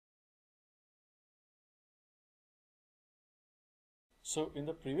So in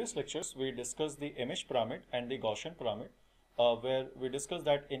the previous lectures, we discussed the image pyramid and the Gaussian pyramid, where we discussed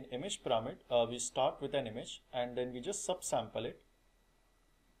that in image pyramid, we start with an image and then we just subsample it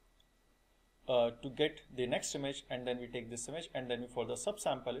to get the next image, and then we take this image and then we further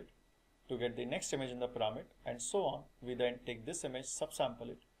subsample it to get the next image in the pyramid, and so on. We then take this image, subsample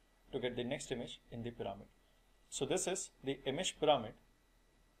it to get the next image in the pyramid. So this is the image pyramid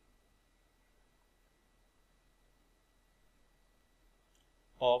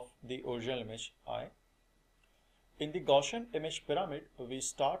of the original image I. In the Gaussian image pyramid, we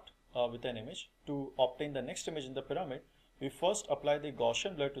start with an image. To obtain the next image in the pyramid, we first apply the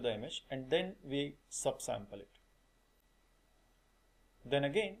Gaussian blur to the image and then we subsample it. Then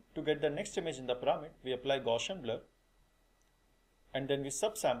again, to get the next image in the pyramid, we apply Gaussian blur and then we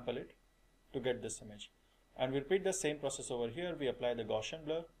subsample it to get this image. And we repeat the same process over here. We apply the Gaussian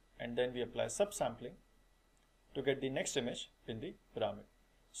blur and then we apply subsampling to get the next image in the pyramid.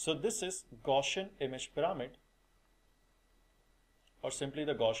 So this is Gaussian image pyramid, or simply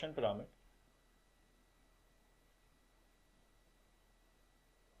the Gaussian pyramid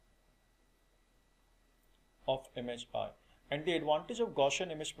of image I. And the advantage of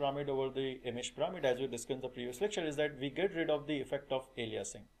Gaussian image pyramid over the image pyramid, as we discussed in the previous lecture, is that we get rid of the effect of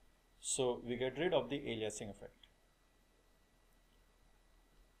aliasing. So we get rid of the aliasing effect.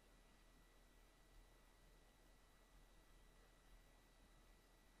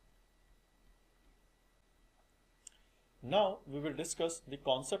 Now we will discuss the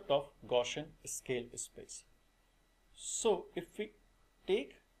concept of Gaussian scale space. So if we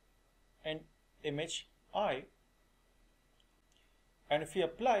take an image I and if we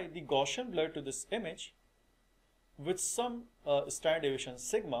apply the Gaussian blur to this image with some standard deviation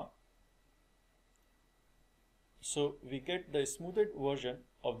sigma, so we get the smoothed version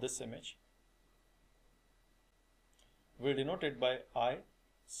of this image. We denote it by I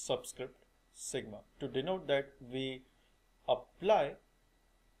subscript sigma to denote that we apply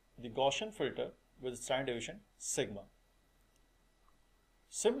the Gaussian filter with standard deviation sigma.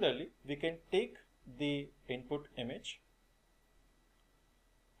 Similarly, we can take the input image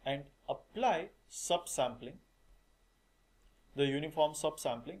and apply subsampling, the uniform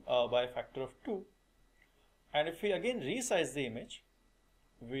subsampling by a factor of 2. And if we again resize the image,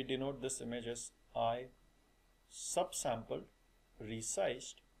 we denote this image as I subsampled,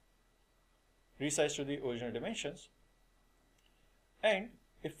 resized to the original dimensions. And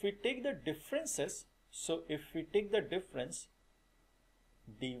if we take the differences, so if we take the difference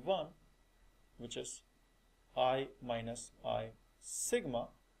d1, which is I minus I sigma,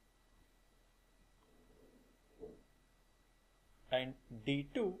 and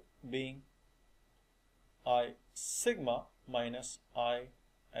d2 being I sigma minus I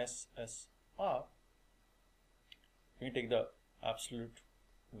SSR, we take the absolute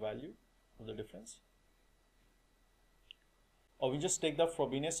value of the difference, or we just take the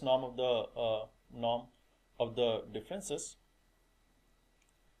Frobenius norm of the differences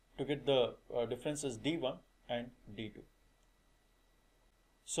to get the differences d1 and d2.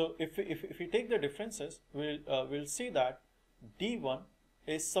 So if we take the differences, we'll see that d1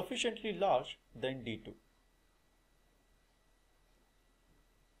 is sufficiently large than d2.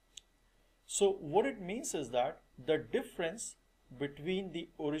 So what it means is that the difference between the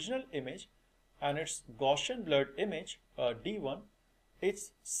original image and its Gaussian blurred image d1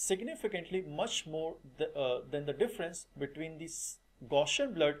 is significantly much more than the difference between the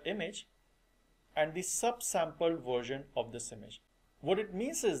Gaussian blurred image and the subsampled version of this image. What it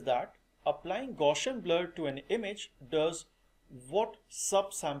means is that applying Gaussian blur to an image does what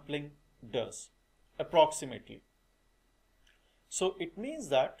subsampling does approximately. So it means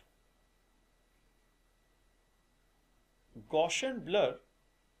that Gaussian blur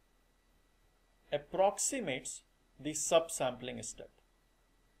approximates the subsampling step.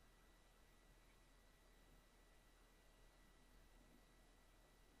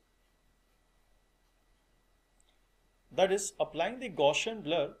 That is, applying the Gaussian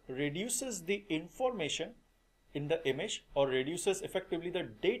blur reduces the information in the image, or reduces effectively the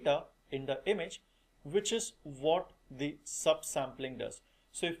data in the image, which is what the subsampling does.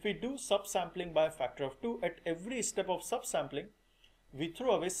 So if we do subsampling by a factor of 2, at every step of subsampling, we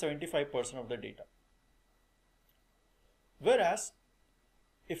throw away 75% of the data. Whereas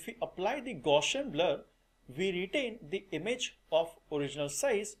if we apply the Gaussian blur, we retain the image of original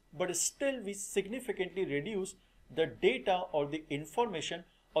size, but still we significantly reduce the data or the information,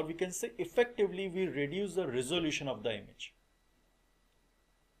 or we can say effectively we reduce the resolution of the image.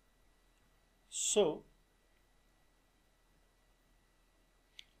 So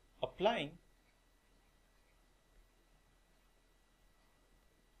applying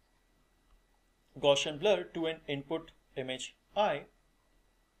Gaussian blur to an input image I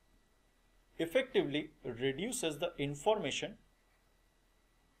effectively reduces the information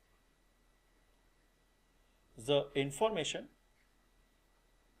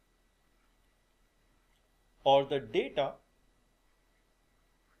or the data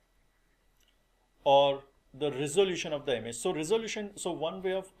or the resolution of the image. So resolution, so one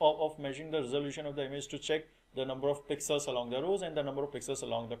way of measuring the resolution of the image to check the number of pixels along the rows and the number of pixels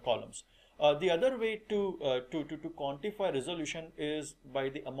along the columns. The other way to quantify resolution is by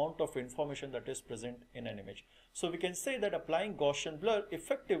the amount of information that is present in an image. So we can say that applying Gaussian blur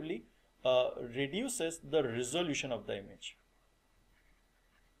effectively reduces the resolution of the image.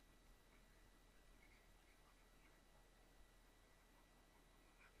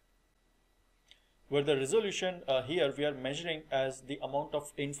 Where the resolution here we are measuring as the amount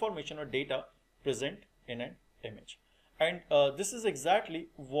of information or data present in an image. And this is exactly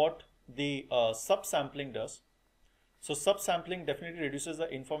what the subsampling does. So subsampling definitely reduces the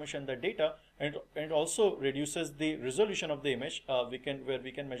information, the data, and also reduces the resolution of the image. Where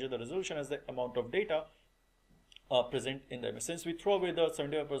we can measure the resolution as the amount of data present in the image. Since we throw away the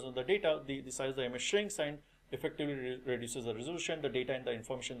 75% of the data, the size of the image shrinks and effectively reduces the resolution, the data, and the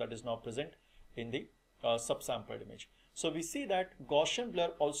information that is now present in the subsampled image. So we see that Gaussian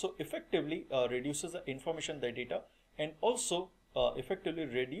blur also effectively reduces the information, the data, and also effectively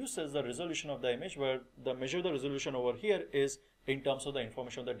reduces the resolution of the image, where the measure the resolution over here is in terms of the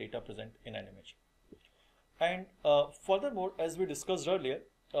information, the data present in an image. And furthermore, as we discussed earlier,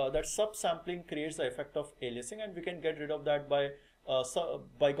 that subsampling creates the effect of aliasing, and we can get rid of that by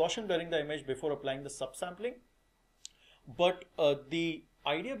Gaussian blurring the image before applying the subsampling. But the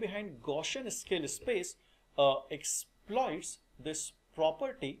idea behind Gaussian scale space exploits this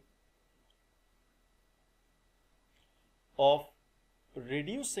property of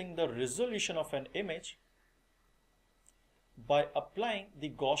reducing the resolution of an image by applying the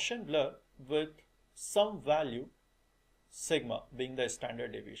Gaussian blur with some value, sigma being the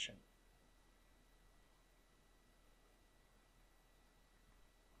standard deviation.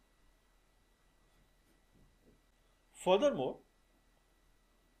 Furthermore,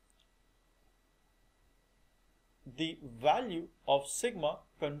 the value of sigma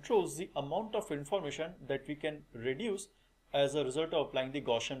controls the amount of information that we can reduce as a result of applying the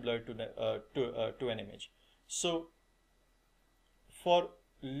Gaussian blur to an image. So for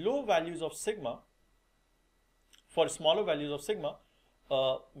low values of sigma, for smaller values of sigma,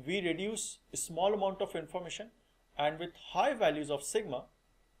 we reduce a small amount of information, and with high values of sigma,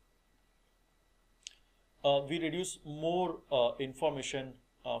 we reduce more information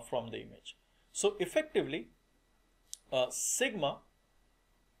from the image. So effectively, sigma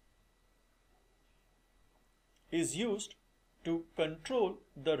is used to control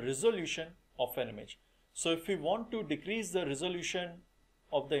the resolution of an image. So if we want to decrease the resolution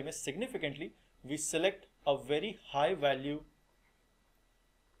of the image significantly, we select a very high value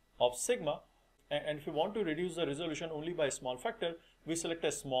of sigma, and if we want to reduce the resolution only by a small factor, we select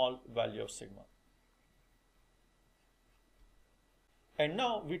a small value of sigma. And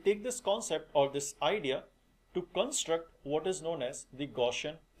now we take this concept or this idea to construct what is known as the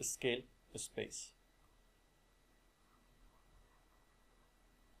Gaussian scale space.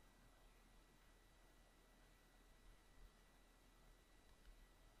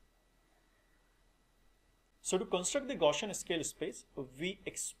 So to construct the Gaussian scale space, we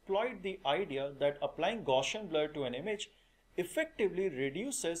exploit the idea that applying Gaussian blur to an image effectively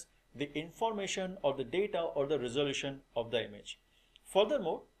reduces the information or the data or the resolution of the image.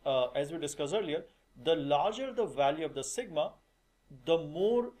 Furthermore, as we discussed earlier, the larger the value of the sigma, the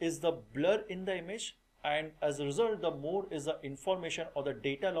more is the blur in the image, and as a result, the more is the information or the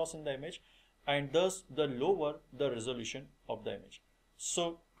data loss in the image, and thus the lower the resolution of the image.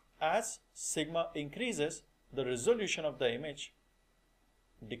 So as sigma increases, the resolution of the image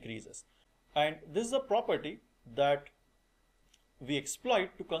decreases. And this is a property that we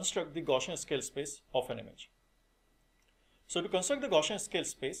exploit to construct the Gaussian scale space of an image. So to construct the Gaussian scale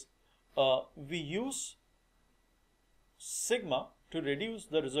space, we use sigma to reduce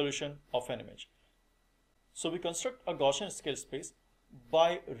the resolution of an image. So we construct a Gaussian scale space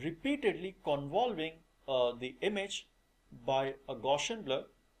by repeatedly convolving the image by a Gaussian blur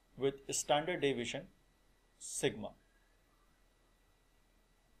with standard deviation sigma.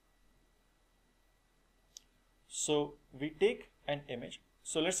 So we take an image.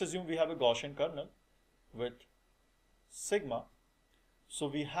 So let's assume we have a Gaussian kernel with sigma. So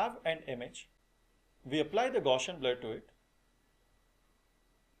we have an image, we apply the Gaussian blur to it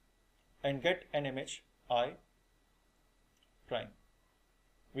and get an image I prime.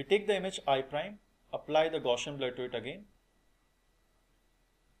 We take the image I prime apply the Gaussian blur to it again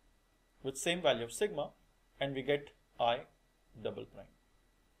with same value of sigma, and we get I double prime.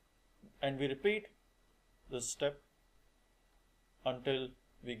 And we repeat this step until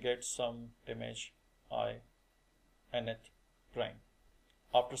we get some image I nth prime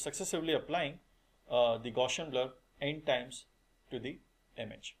after successively applying the Gaussian blur n times to the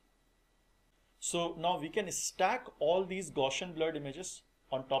image. So now we can stack all these Gaussian blurred images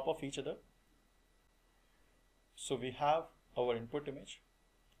on top of each other. So we have our input image.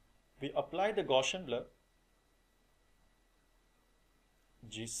 We apply the Gaussian blur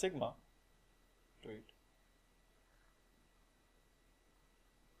G sigma to it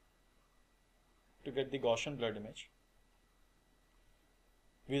to get the Gaussian blurred image.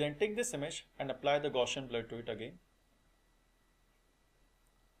 We then take this image and apply the Gaussian blur to it again.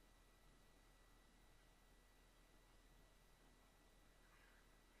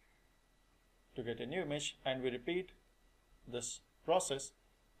 To get a new image, and we repeat this process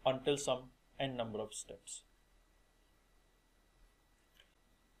until some n number of steps.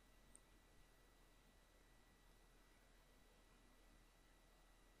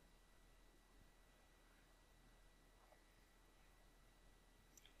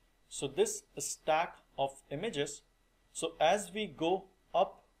 So this stack of images, so as we go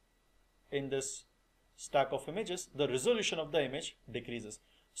up in this stack of images, the resolution of the image decreases.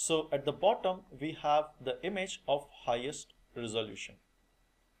 So at the bottom we have the image of highest resolution.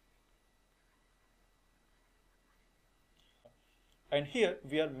 And here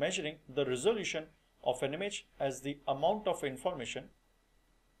we are measuring the resolution of an image as the amount of information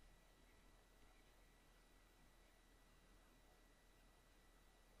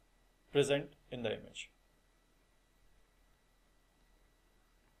present in the image.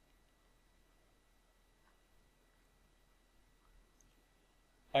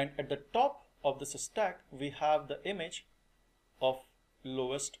 And at the top of this stack we have the image of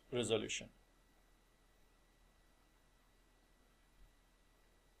lowest resolution.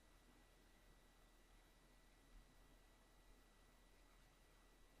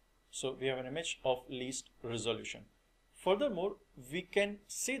 So we have an image of least resolution. Furthermore, we can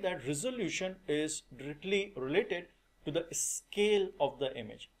see that resolution is directly related to the scale of the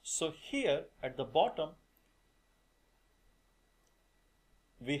image. So here at the bottom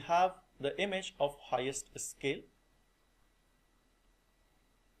we have the image of highest scale,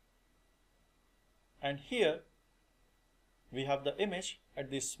 and here we have the image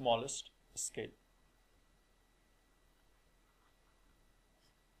at the smallest scale.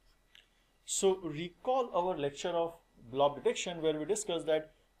 So recall our lecture of blob detection, where we discussed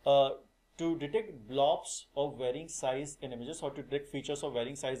that to detect blobs of varying size in images, or to detect features of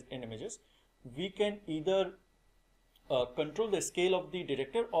varying size in images, we can either control the scale of the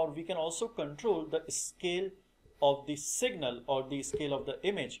detector, or we can also control the scale of the signal or the scale of the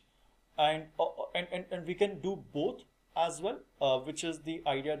image, and we can do both as well, which is the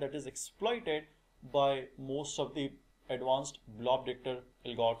idea that is exploited by most of the advanced blob detector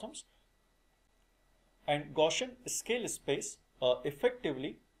algorithms. And Gaussian scale space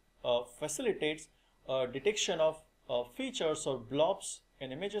effectively facilitates detection of features or blobs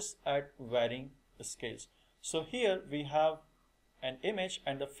in images at varying scales. So here we have an image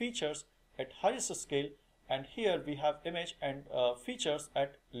and the features at highest scale, and here we have image and features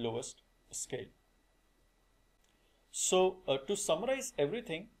at lowest scale. So to summarize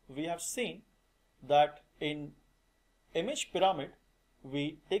everything, we have seen that in image pyramid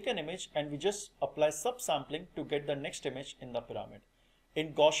we take an image and we just apply subsampling to get the next image in the pyramid.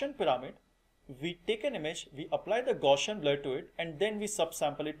 In Gaussian pyramid, we take an image, we apply the Gaussian blur to it, and then we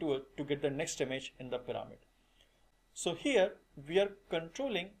subsample it to get the next image in the pyramid. So here we are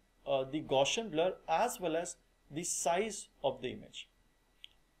controlling the Gaussian blur as well as the size of the image.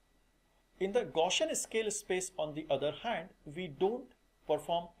 In the Gaussian scale space, on the other hand, we don't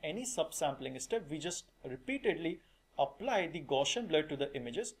perform any subsampling step. We just repeatedly apply the Gaussian blur to the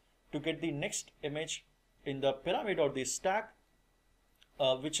images to get the next image in the pyramid or the stack,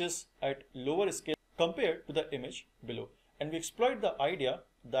 which is at lower scale compared to the image below. And we exploit the idea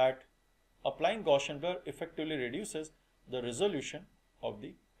that applying Gaussian blur effectively reduces the resolution of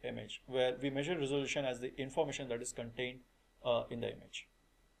the image, where we measure resolution as the information that is contained in the image.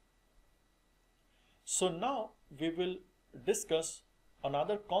 So now we will discuss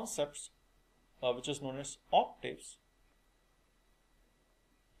another concept which is known as octaves,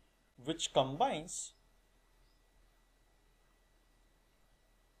 which combines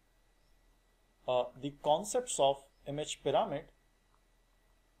the concepts of image pyramid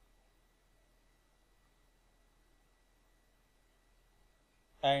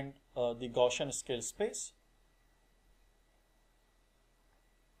and the Gaussian Scale Space.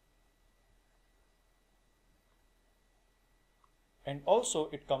 And also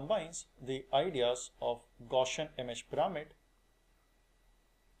it combines the ideas of Gaussian image pyramid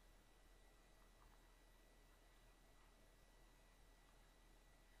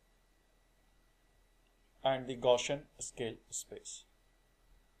and the Gaussian scale space.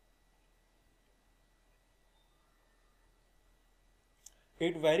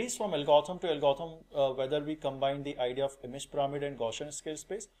 It varies from algorithm to algorithm whether we combine the idea of image pyramid and Gaussian scale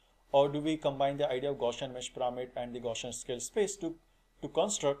space, or do we combine the idea of Gaussian image pyramid and the Gaussian scale space to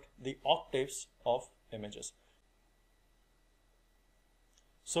construct the octaves of images.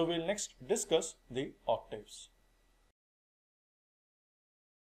 So we'll next discuss the octaves.